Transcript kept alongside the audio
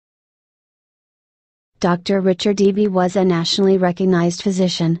Dr. Richard EBY was a nationally recognized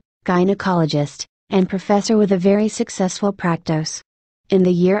physician, gynecologist, and professor with a very successful practice. In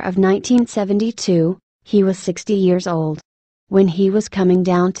the year of 1972, he was 60 years old. When he was coming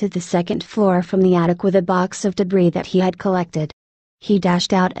down to the second floor from the attic with a box of debris that he had collected, he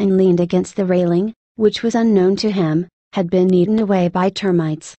dashed out and leaned against the railing, which was unknown to him, had been eaten away by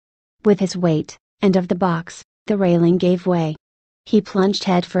termites. With his weight, and of the box, the railing gave way. He plunged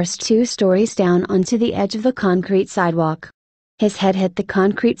headfirst 2 stories down onto the edge of the concrete sidewalk. His head hit the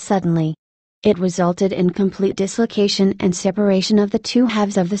concrete suddenly. It resulted in complete dislocation and separation of the 2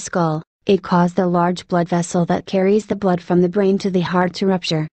 halves of the skull. It caused the large blood vessel that carries the blood from the brain to the heart to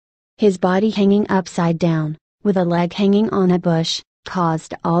rupture. His body hanging upside down, with a leg hanging on a bush,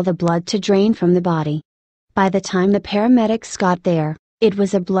 caused all the blood to drain from the body. By the time the paramedics got there, it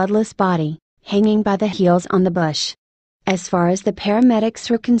was a bloodless body, hanging by the heels on the bush. As far as the paramedics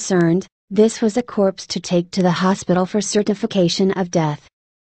were concerned, this was a corpse to take to the hospital for certification of death.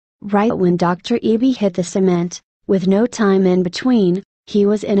 Right when Dr. EBY hit the cement, with no time in between, he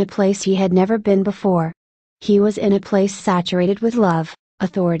was in a place he had never been before. He was in a place saturated with love,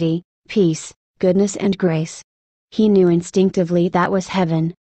 authority, peace, goodness and grace. He knew instinctively that was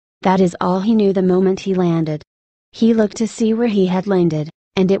heaven. That is all he knew the moment he landed. He looked to see where he had landed,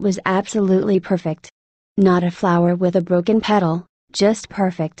 and it was absolutely perfect. Not a flower with a broken petal, just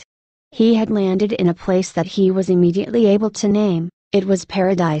perfect. He had landed in a place that he was immediately able to name. It was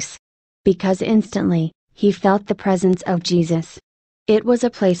paradise. Because instantly, he felt the presence of Jesus. It was a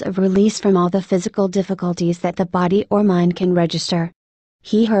place of release from all the physical difficulties that the body or mind can register.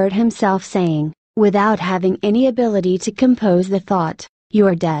 He heard himself saying, without having any ability to compose the thought, "You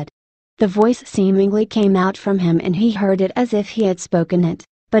are dead." The voice seemingly came out from him and he heard it as if he had spoken it,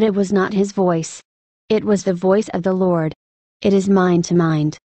 but it was not his voice. It was the voice of the Lord. It is mind to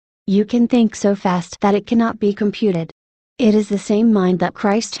mind. You can think so fast that it cannot be computed. It is the same mind that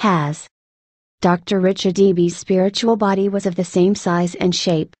Christ has. Dr. Richard EBY's spiritual body was of the same size and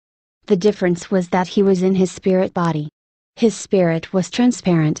shape. The difference was that he was in his spirit body. His spirit was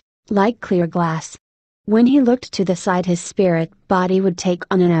transparent, like clear glass. When he looked to the side, his spirit body would take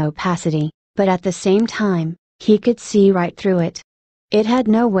on an opacity, but at the same time, he could see right through it. It had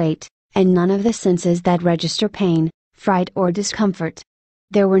no weight, and none of the senses that register pain, fright or discomfort.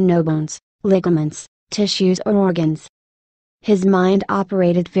 There were no bones, ligaments, tissues or organs. His mind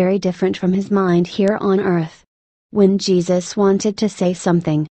operated very different from his mind here on earth. When Jesus wanted to say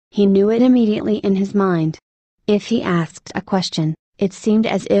something, he knew it immediately in his mind. If he asked a question, it seemed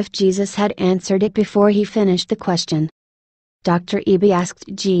as if Jesus had answered it before he finished the question. Dr. EBY asked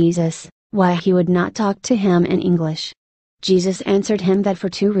Jesus, why he would not talk to him in English. Jesus answered him that for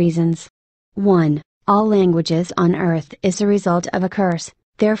 2 reasons. 1. All languages on earth is a result of a curse,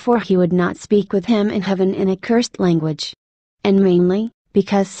 therefore he would not speak with him in heaven in a cursed language. And mainly,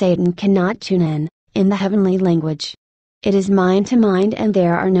 because Satan cannot tune in the heavenly language. It is mind to mind and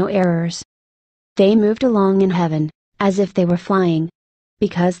there are no errors. They moved along in heaven, as if they were flying.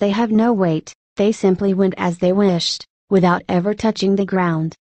 Because they have no weight, they simply went as they wished, without ever touching the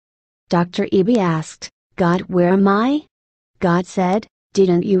ground. Dr. EBY asked, God, where am I? God said,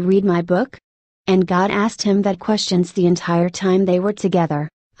 didn't you read my book? And God asked him that questions the entire time they were together,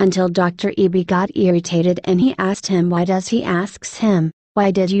 until Dr. EBY got irritated and he asked him, why does he asks him,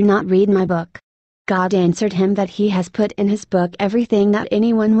 why did you not read my book? God answered him that he has put in his book everything that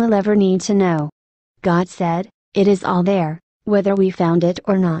anyone will ever need to know. God said, it is all there, whether we found it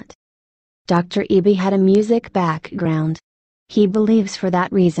or not. Dr. EBY had a music background. He believes for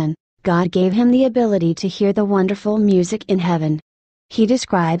that reason, God gave him the ability to hear the wonderful music in heaven. He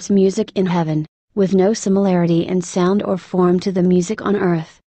describes music in heaven, with no similarity in sound or form to the music on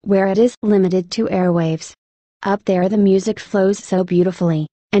earth, where it is limited to airwaves. Up there the music flows so beautifully,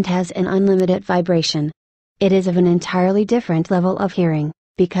 and has an unlimited vibration. It is of an entirely different level of hearing,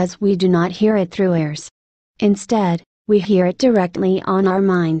 because we do not hear it through ears. Instead, we hear it directly on our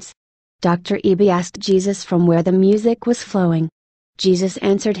minds. Dr. EBY asked Jesus from where the music was flowing. Jesus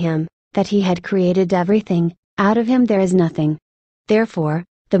answered him, that he had created everything, out of him there is nothing. Therefore,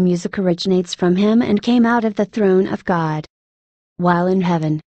 the music originates from him and came out of the throne of God. While in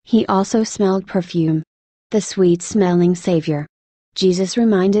heaven, he also smelled perfume. The sweet-smelling Savior. Jesus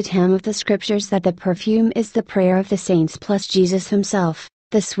reminded him of the scriptures that the perfume is the prayer of the saints plus Jesus himself,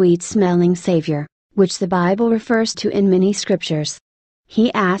 the sweet-smelling Savior, which the Bible refers to in many scriptures.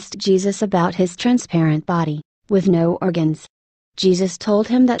 He asked Jesus about his transparent body, with no organs. Jesus told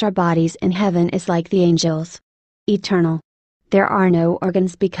him that our bodies in heaven is like the angels. Eternal. There are no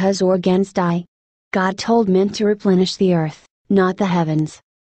organs because organs die. God told men to replenish the earth, not the heavens.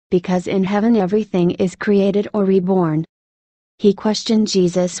 because in heaven everything is created or reborn. He questioned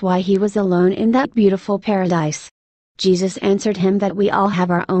Jesus why he was alone in that beautiful paradise. Jesus answered him that we all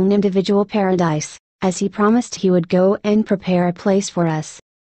have our own individual paradise, as he promised he would go and prepare a place for us.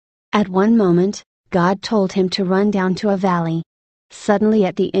 At one moment, God told him to run down to a valley. Suddenly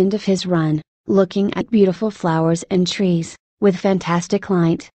at the end of his run, looking at beautiful flowers and trees, with fantastic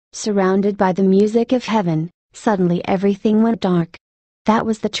light, surrounded by the music of heaven, suddenly everything went dark. That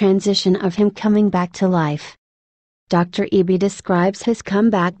was the transition of him coming back to life. Dr. EBY describes his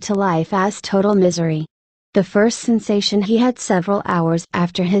comeback to life as total misery. The first sensation he had several hours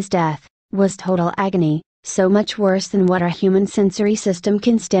after his death, was total agony, so much worse than what our human sensory system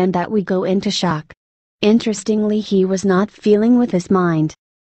can stand that we go into shock. Interestingly, he was not feeling with his mind.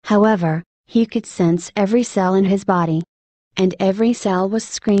 However, he could sense every cell in his body. And every cell was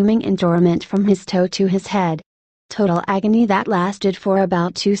screaming in torment from his toe to his head. Total agony that lasted for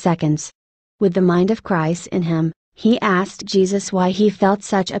about 2 seconds. With the mind of Christ in him, he asked Jesus why he felt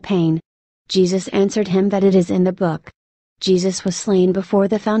such a pain. Jesus answered him that it is in the book. Jesus was slain before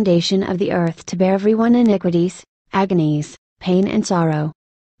the foundation of the earth to bear everyone's iniquities, agonies, pain and sorrow.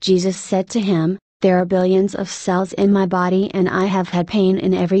 Jesus said to him, there are billions of cells in my body and I have had pain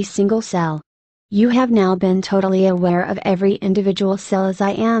in every single cell. You have now been totally aware of every individual cell as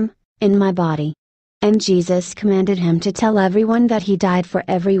I am, in my body. And Jesus commanded him to tell everyone that he died for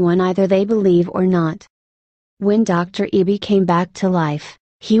everyone either they believe or not. When Dr. EBY came back to life,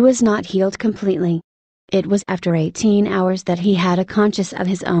 he was not healed completely. It was after 18 hours that he had a conscience of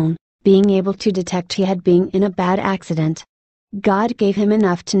his own, being able to detect he had been in a bad accident. God gave him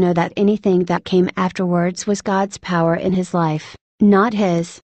enough to know that anything that came afterwards was God's power in his life, not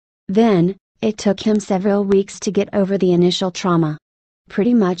his. Then, it took him several weeks to get over the initial trauma.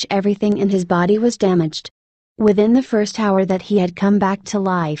 Pretty much everything in his body was damaged. Within the first hour that he had come back to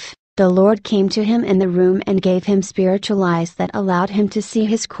life, the Lord came to him in the room and gave him spiritual eyes that allowed him to see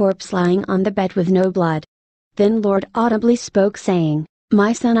his corpse lying on the bed with no blood. Then Lord audibly spoke saying,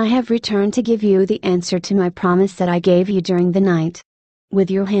 "My son, I have returned to give you the answer to my promise that I gave you during the night.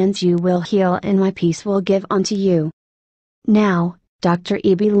 With your hands you will heal and my peace will give unto you." Now, Dr.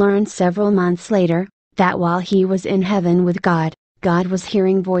 EBY learned several months later, that while he was in heaven with God, God was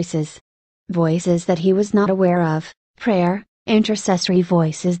hearing voices. Voices that he was not aware of, prayer, intercessory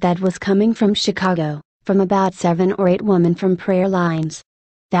voices that was coming from Chicago, from about 7 or 8 women from prayer lines.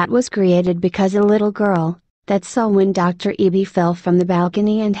 That was created because a little girl, that saw when Dr. EBY fell from the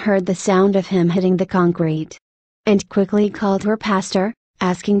balcony and heard the sound of him hitting the concrete. And quickly called her pastor,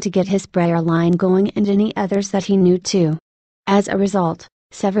 asking to get his prayer line going and any others that he knew too. As a result,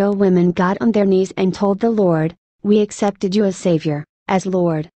 several women got on their knees and told the Lord, "We accepted you as Savior, as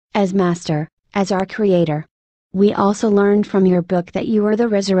Lord, as Master, as our Creator. We also learned from your book that you are the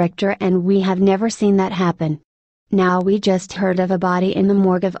resurrector and we have never seen that happen. Now we just heard of a body in the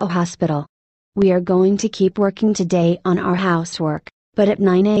morgue of a hospital. We are going to keep working today on our housework, but at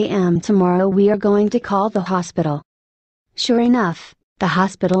 9 a.m. tomorrow we are going to call the hospital." Sure enough, the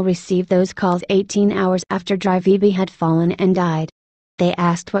hospital received those calls 18 hours after EBY had fallen and died. They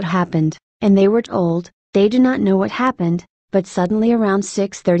asked what happened, and they were told, they do not know what happened, but suddenly around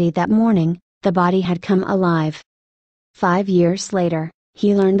 6:30 that morning, the body had come alive. 5 years later,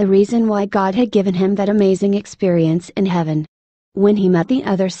 he learned the reason why God had given him that amazing experience in heaven. When he met the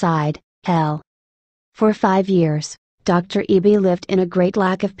other side, hell. For 5 years, Dr. EBY lived in a great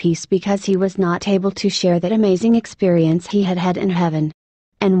lack of peace because he was not able to share that amazing experience he had had in heaven.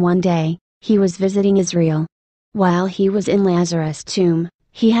 And one day, he was visiting Israel. While he was in Lazarus' tomb,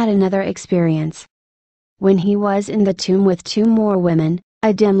 he had another experience. When he was in the tomb with 2 more women,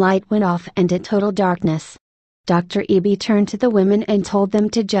 a dim light went off and in total darkness. Dr. EBY turned to the women and told them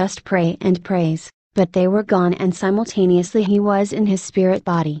to just pray and praise, but they were gone and simultaneously he was in his spirit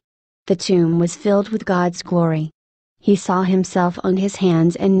body. The tomb was filled with God's glory. He saw himself on his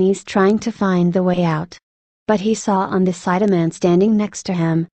hands and knees trying to find the way out. But he saw on the side a man standing next to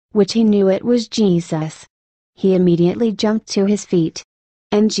him, which he knew it was Jesus. He immediately jumped to his feet.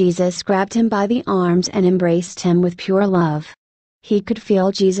 And Jesus grabbed him by the arms and embraced him with pure love. He could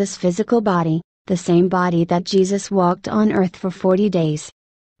feel Jesus' physical body, the same body that Jesus walked on earth for 40 days.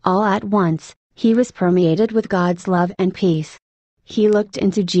 All at once, he was permeated with God's love and peace. He looked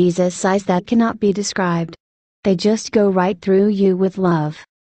into Jesus' eyes that cannot be described. They just go right through you with love.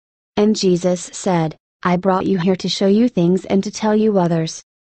 And Jesus said, "I brought you here to show you things and to tell you others.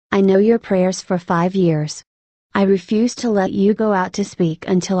 I know your prayers for 5 years. I refused to let you go out to speak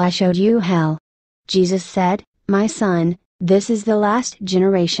until I showed you hell." Jesus said, "My son, this is the last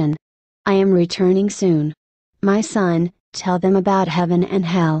generation. I am returning soon. My son, tell them about heaven and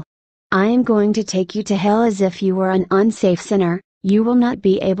hell. I am going to take you to hell as if you were an unsafe sinner. You will not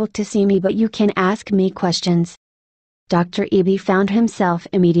be able to see me, but you can ask me questions. Dr. EBY found himself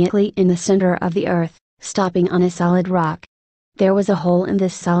immediately in the center of the earth, stopping on a solid rock. There was a hole in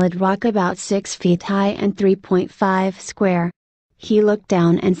this solid rock about 6 feet high and 3.5 square. He looked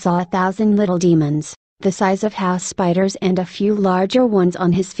down and saw 1,000 little demons, the size of house spiders, and a few larger ones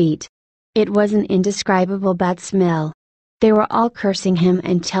on his feet. It was an indescribable bad smell. They were all cursing him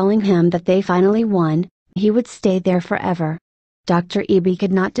and telling him that they finally won, he would stay there forever. Dr. EBY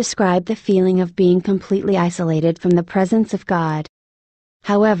could not describe the feeling of being completely isolated from the presence of God.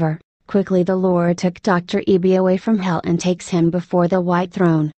 However, quickly the Lord took Dr. EBY away from hell and takes him before the white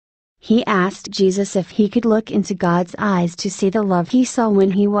throne. He asked Jesus if he could look into God's eyes to see the love he saw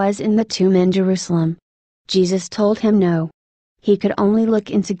when he was in the tomb in Jerusalem. Jesus told him no. He could only look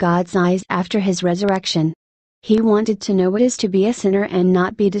into God's eyes after his resurrection. He wanted to know what it is to be a sinner and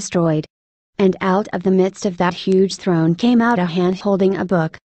not be destroyed. And out of the midst of that huge throne came out a hand holding a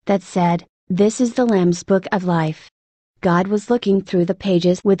book, that said, "This is the Lamb's Book of Life." God was looking through the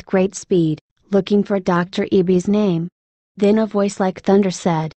pages with great speed, looking for Dr. EBY's name. Then a voice like thunder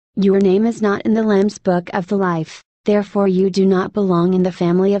said, "Your name is not in the Lamb's Book of the Life, therefore you do not belong in the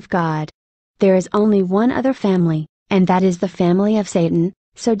family of God. There is only one other family, and that is the family of Satan,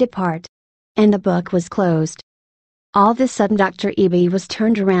 so depart." And the book was closed. All of a sudden Dr. EBY was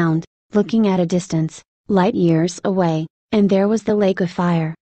turned around, looking at a distance, light years away, and there was the lake of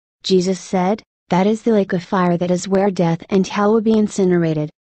fire. Jesus said, "That is the lake of fire, that is where death and hell will be incinerated."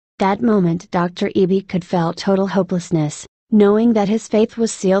 That moment Dr. EBY could feel total hopelessness, knowing that his faith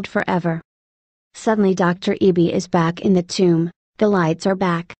was sealed forever. Suddenly Dr. EBY is back in the tomb, the lights are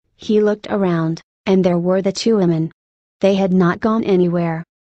back, he looked around, and there were the two women. They had not gone anywhere.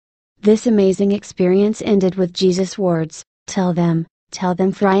 This amazing experience ended with Jesus' words, tell them,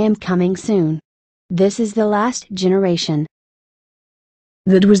 for I am coming soon." This is the last generation.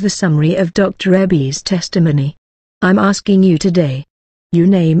 That was the summary of Dr. EBY's testimony. I'm asking you today. Your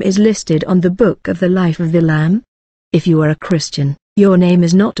name is listed on the Book of the Life of the Lamb? If you are a Christian, your name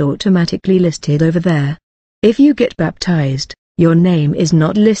is not automatically listed over there. If you get baptized, your name is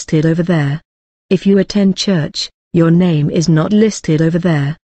not listed over there. If you attend church, your name is not listed over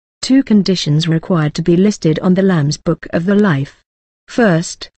there. Two conditions required to be listed on the Lamb's Book of the Life.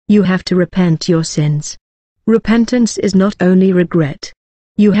 First, you have to repent your sins. Repentance is not only regret.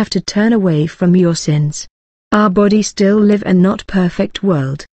 You have to turn away from your sins. Our bodies still live in not perfect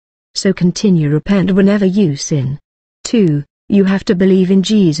world. So continue repent whenever you sin. 2. You have to believe in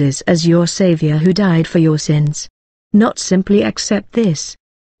Jesus as your Savior who died for your sins. Not simply accept this.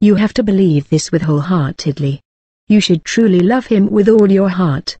 You have to believe this with wholeheartedly. You should truly love Him with all your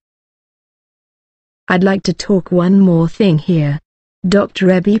heart. I'd like to talk one more thing here. Dr.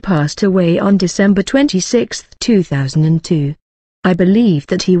 EBY passed away on December 26, 2002. I believe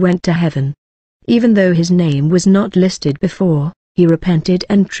that he went to heaven. Even though his name was not listed before, he repented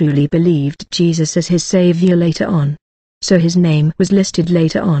and truly believed Jesus as his Savior later on. So his name was listed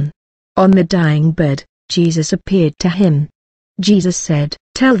later on. On the dying bed, Jesus appeared to him. Jesus said,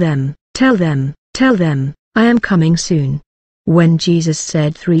 tell them, I am coming soon." When Jesus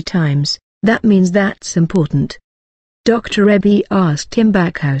said 3 times, that means that's important. Dr. EBY asked him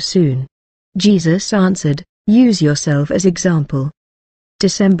back how soon. Jesus answered, use yourself as example.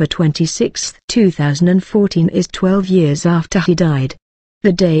 December 26, 2014 is 12 years after he died.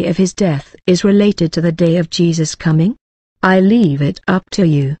 The day of his death is related to the day of Jesus' coming? I leave it up to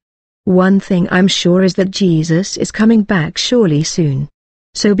you. One thing I'm sure is that Jesus is coming back surely soon.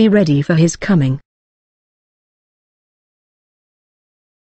 So be ready for his coming.